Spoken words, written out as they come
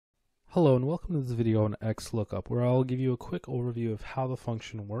Hello and welcome to this video on XLOOKUP, where I'll give you a quick overview of how the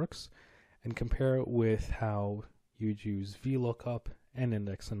function works and compare it with how you'd use VLOOKUP and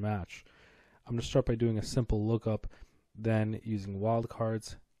INDEX and match. I'm going to start by doing a simple lookup, then using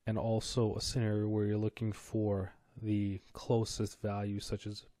wildcards, and also a scenario where you're looking for the closest value, such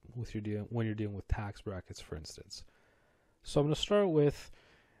as when you're dealing with tax brackets, for instance. So I'm going to start with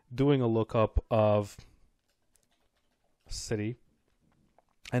doing a lookup of a city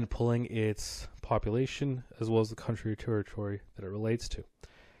and pulling its population as well as the country or territory that it relates to.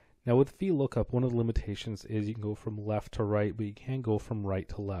 Now with VLOOKUP, one of the limitations is you can go from left to right, but you can't go from right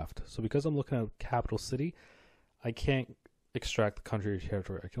to left. So because I'm looking at a capital city, I can't extract the country or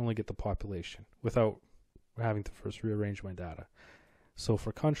territory. I can only get the population without having to first rearrange my data. So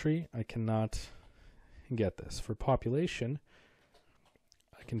for country, I cannot get this. For population,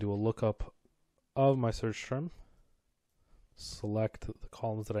 I can do a lookup of my search term, select the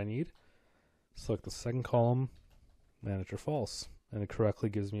columns that I need, select the second column, manager false, and it correctly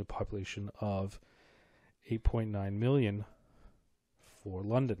gives me a population of 8.9 million for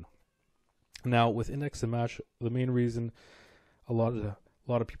London. Now with index and match, the main reason a lot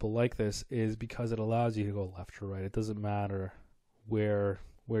of people like this is because it allows you to go left or right. It doesn't matter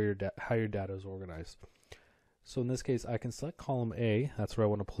how your data is organized. So in this case, I can select column A, that's where I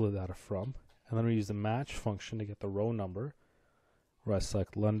want to pull the data from, and then we use the match function to get the row number, where I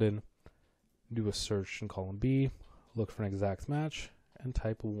select London, do a search in column B, look for an exact match, and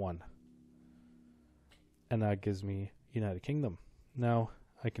type 1. And that gives me United Kingdom. Now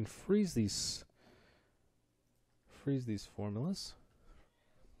I can freeze these formulas,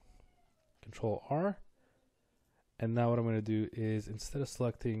 Control R, and now what I'm going to do is, instead of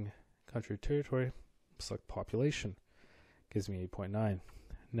selecting country or territory, select population. Gives me 8.9.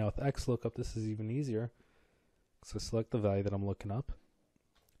 Now with XLOOKUP, this is even easier. So select the value that I'm looking up,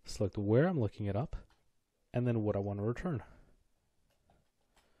 select where I'm looking it up, and then what I want to return.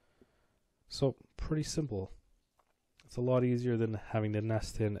 So pretty simple. It's a lot easier than having to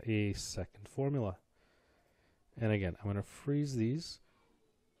nest in a second formula. And again, I'm going to freeze these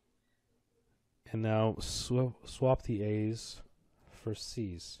and now swap the A's for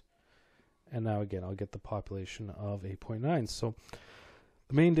C's. And now again, I'll get the population of 8.9. So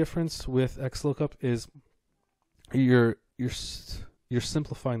the main difference with XLOOKUP is you're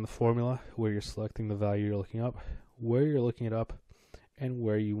simplifying the formula, where you're selecting the value you're looking up, where you're looking it up, and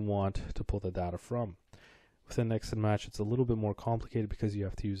where you want to pull the data from. With index and match, it's a little bit more complicated because you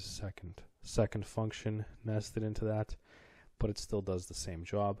have to use a second function nested into that, but it still does the same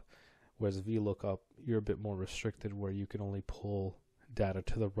job. Whereas VLOOKUP, you're a bit more restricted, where you can only pull data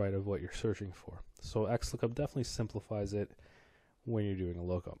to the right of what you're searching for. So XLOOKUP definitely simplifies it when you're doing a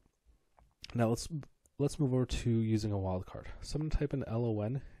lookup. Now let's move over to using a wildcard. So I'm going to type in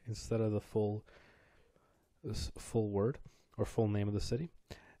LON instead of the full word or full name of the city.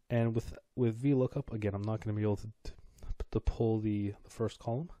 And with VLOOKUP, again, I'm not going to be able to pull the first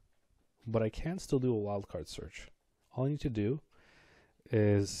column, but I can still do a wildcard search. All I need to do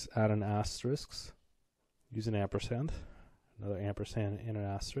is add an asterisk, use an ampersand, another ampersand and an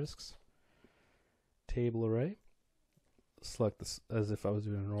asterisk, table array, select this as if I was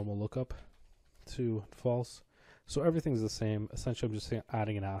doing a normal lookup, to false. So everything's the same. Essentially, I'm just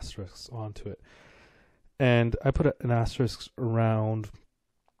adding an asterisk onto it. And I put an asterisk around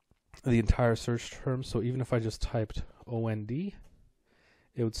the entire search term. So even if I just typed OND, it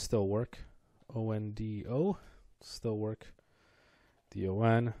would still work. ONDO, still work.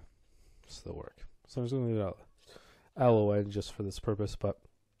 DON, still work. So I'm just going to leave it out LON just for this purpose, but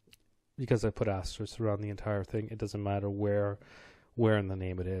because I put asterisks around the entire thing, it doesn't matter where in the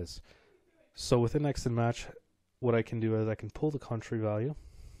name it is. So with index and match, what I can do is I can pull the country value,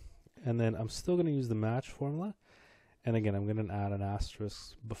 and then I'm still going to use the match formula. And again, I'm going to add an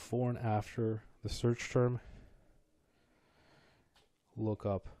asterisk before and after the search term. Look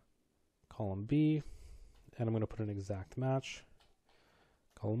up column B, and I'm going to put an exact match,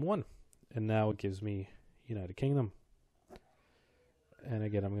 column 1. And now it gives me United Kingdom. And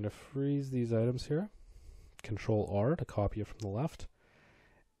again, I'm going to freeze these items here. Control R to copy it from the left.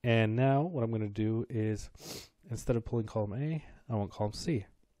 And now what I'm going to do is, instead of pulling column A, I want column C.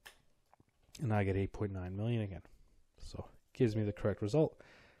 And I get 8.9 million again. So it gives me the correct result.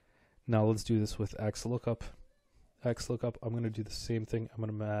 Now let's do this with XLOOKUP. XLOOKUP, I'm going to do the same thing. I'm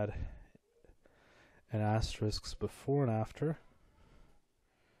going to add an asterisk before and after.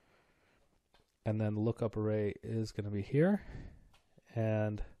 And then the lookup array is going to be here,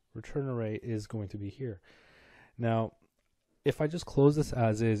 and return array is going to be here. Now, if I just close this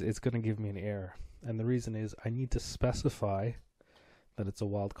as is, it's going to give me an error. And the reason is I need to specify that it's a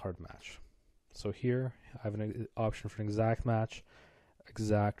wildcard match. So here I have an option for an exact match,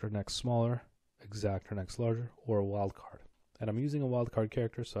 exact or next smaller, exact or next larger, or a wildcard. And I'm using a wildcard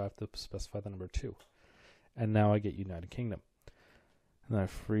character, so I have to specify the number 2. And now I get United Kingdom. And then I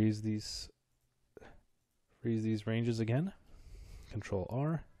freeze these ranges again, Control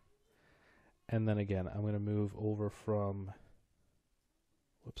R. And then again, I'm going to move over from,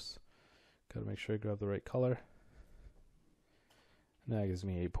 whoops, got to make sure I grab the right color. And that gives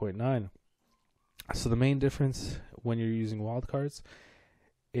me 8.9. So the main difference when you're using wildcards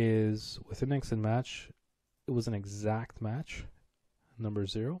is with index and match, it was an exact match, number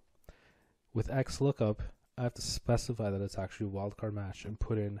 0. With XLOOKUP, I have to specify that it's actually a wildcard match and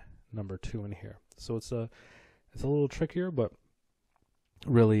put in number 2 in here. So it's a little trickier, but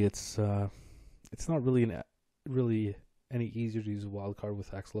really it's not really any easier to use a wildcard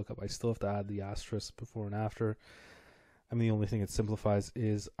with XLOOKUP. I still have to add the asterisk before and after. I mean, the only thing it simplifies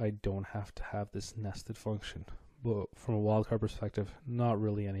is I don't have to have this nested function. But from a wildcard perspective, not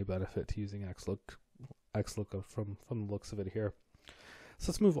really any benefit to using XLOOKUP from the looks of it here.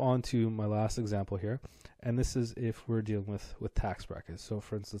 So let's move on to my last example here. And this is if we're dealing with tax brackets. So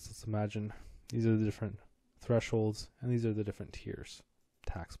for instance, let's imagine these are the different thresholds and these are the different tiers,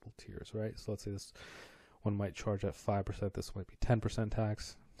 taxable tiers, right? So let's say this one might charge at 5%, this might be 10%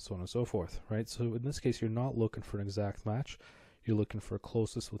 tax, so on and so forth, right? So in this case, you're not looking for an exact match. You're looking for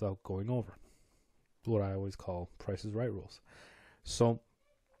closest without going over. What I always call Price is Right rules. So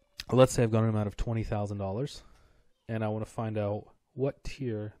let's say I've got an amount of $20,000 and I want to find out what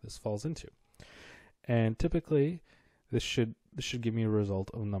tier this falls into. And typically this should give me a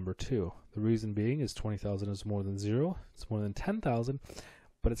result of number 2. The reason being is 20,000 is more than 0, it's more than 10,000,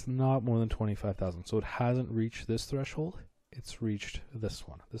 but it's not more than 25,000. So it hasn't reached this threshold, it's reached this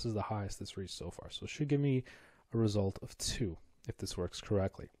one. This is the highest it's reached so far. So it should give me a result of 2 if this works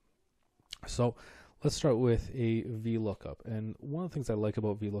correctly. So let's start with a VLOOKUP. And one of the things I like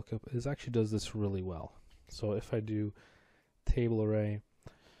about VLOOKUP is it actually does this really well. So if I do table array,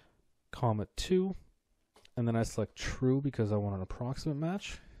 comma 2, and then I select true because I want an approximate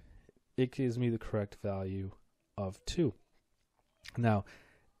match, it gives me the correct value of 2. Now,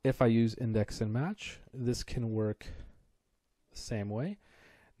 if I use index and match, this can work the same way.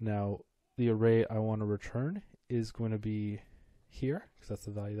 Now, the array I want to return is going to be here because that's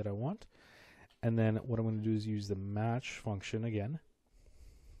the value that I want. And then what I'm going to do is use the match function again.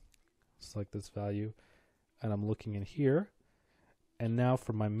 Select this value, and I'm looking in here. And now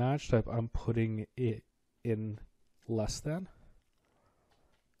for my match type, I'm putting it in less than.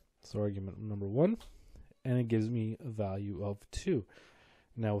 So argument number 1, and it gives me a value of 2.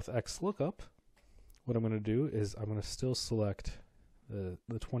 Now with XLOOKUP, what I'm going to do is I'm going to still select the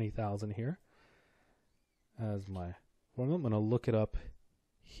 20,000 here as my formula. I'm going to look it up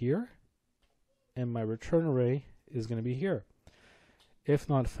here, and my return array is going to be here. If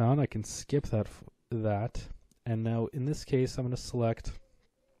not found, I can skip that. And now in this case, I'm going to select,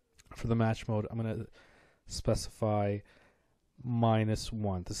 for the match mode, I'm going to specify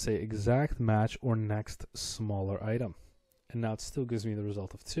 -1 to say exact match or next smaller item. And now it still gives me the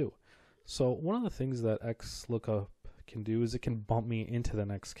result of 2. So one of the things that XLOOKUP can do is it can bump me into the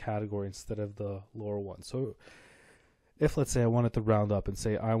next category instead of the lower one. So if, let's say, I wanted to round up and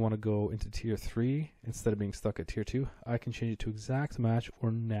say I want to go into tier 3 instead of being stuck at tier 2, I can change it to exact match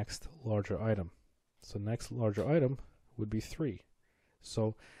or next larger item. So next larger item would be 3.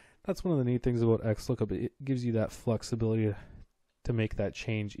 So that's one of the neat things about XLOOKUP. It gives you that flexibility to make that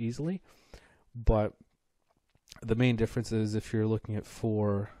change easily. But the main difference is if you're looking at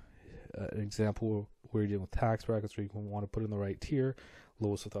for an example where you're dealing with tax brackets where you want to put in the right tier,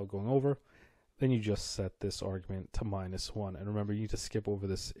 lowest without going over, then you just set this argument to -1. And remember, you need to skip over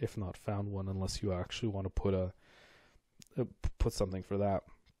this if not found one unless you actually want to put something for that.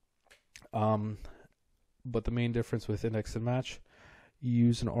 But the main difference with index and match, you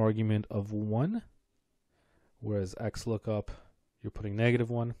use an argument of 1, whereas XLOOKUP, you're putting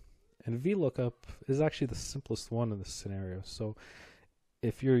 -1. And VLOOKUP is actually the simplest one in this scenario. So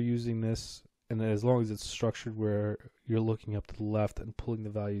if you're using this, and as long as it's structured where you're looking up to the left and pulling the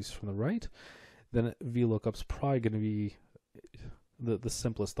values from the right, then VLOOKUP's probably going to be the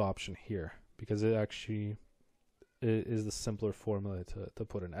simplest option here, because it actually is the simpler formula to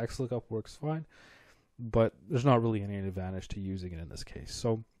put in. XLOOKUP works fine, but there's not really any advantage to using it in this case.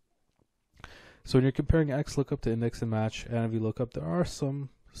 So when you're comparing XLOOKUP to index and match and VLOOKUP, there are some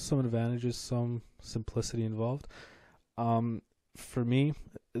advantages, some simplicity involved. For me,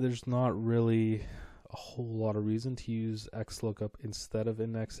 there's not really a whole lot of reason to use XLOOKUP instead of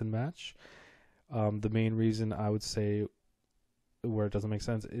index and match. The main reason I would say where it doesn't make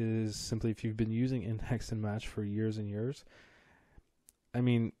sense is simply if you've been using index and match for years and years. I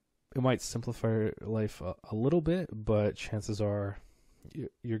mean, it might simplify life a little bit, but chances are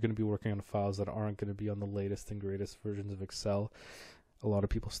you're going to be working on files that aren't going to be on the latest and greatest versions of Excel. A lot of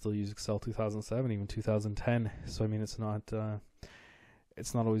people still use Excel 2007, even 2010. So I mean, it's not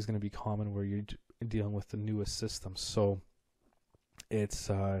always going to be common where you're dealing with the newest system. So it's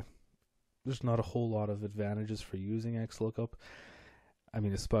there's not a whole lot of advantages for using XLOOKUP. I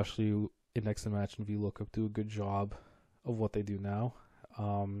mean, especially index and match and VLOOKUP do a good job of what they do now.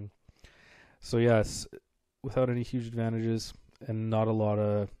 So yes, without any huge advantages and not a lot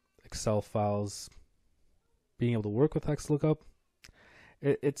of Excel files being able to work with XLOOKUP,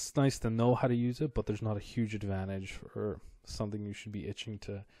 it's nice to know how to use it, but there's not a huge advantage or something you should be itching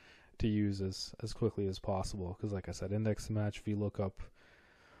to use as quickly as possible. Because like I said, index and match, VLOOKUP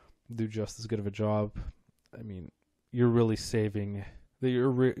do just as good of a job. I mean, you're really saving, your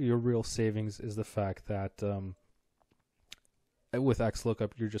real savings is the fact that with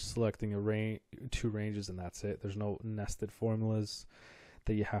XLOOKUP, you're just selecting two ranges and that's it. There's no nested formulas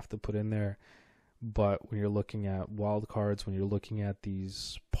that you have to put in there. But when you're looking at wildcards, when you're looking at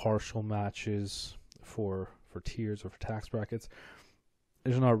these partial matches for tiers or for tax brackets,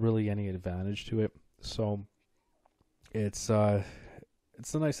 there's not really any advantage to it. So it's a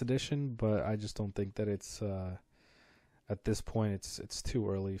nice addition, but I just don't think that it's at this point it's too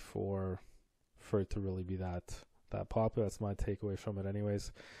early for it to really be that popular. That's my takeaway from it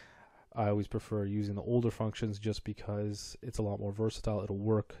anyways. I always prefer using the older functions just because it's a lot more versatile. It'll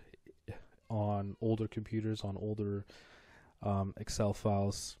work on older computers, on older Excel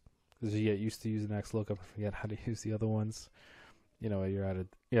files, because you get used to using XLOOKUP and forget how to use the other ones. You know, you're at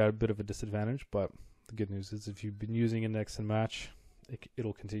a bit of a disadvantage, but the good news is if you've been using index and match,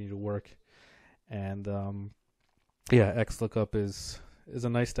 it'll continue to work. And yeah, XLOOKUP is a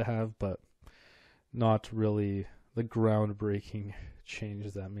nice to have, but not really the groundbreaking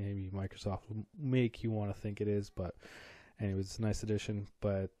changes that maybe Microsoft will make you want to think it is. But anyways, it's a nice addition.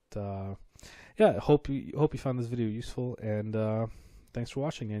 But yeah, I hope you found this video useful, and thanks for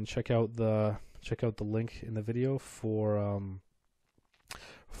watching. And check out the link in the video for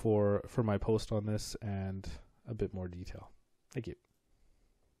my post on this and a bit more detail. Thank you.